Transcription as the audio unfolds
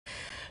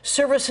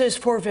Services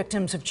for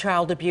victims of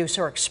child abuse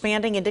are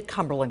expanding into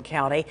Cumberland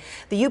County.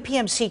 The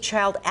UPMC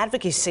Child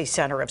Advocacy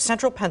Center of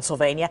Central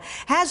Pennsylvania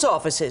has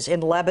offices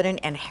in Lebanon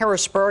and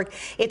Harrisburg.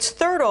 Its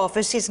third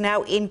office is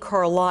now in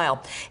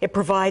Carlisle. It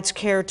provides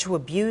care to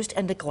abused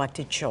and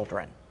neglected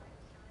children.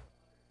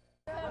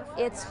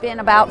 It's been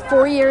about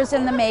 4 years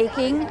in the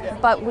making,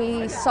 but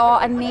we saw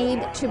a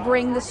need to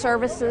bring the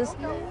services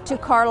to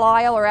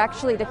Carlisle, or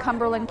actually to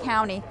Cumberland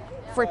County,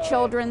 for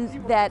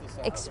children that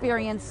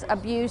experience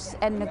abuse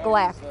and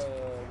neglect.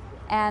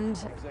 And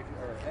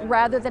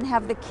rather than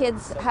have the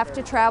kids have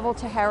to travel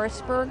to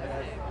Harrisburg,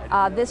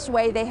 this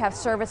way they have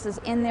services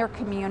in their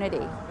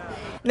community.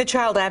 The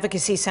Child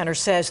Advocacy Center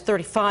says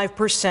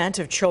 35%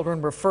 of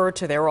children referred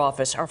to their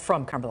office are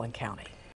from Cumberland County.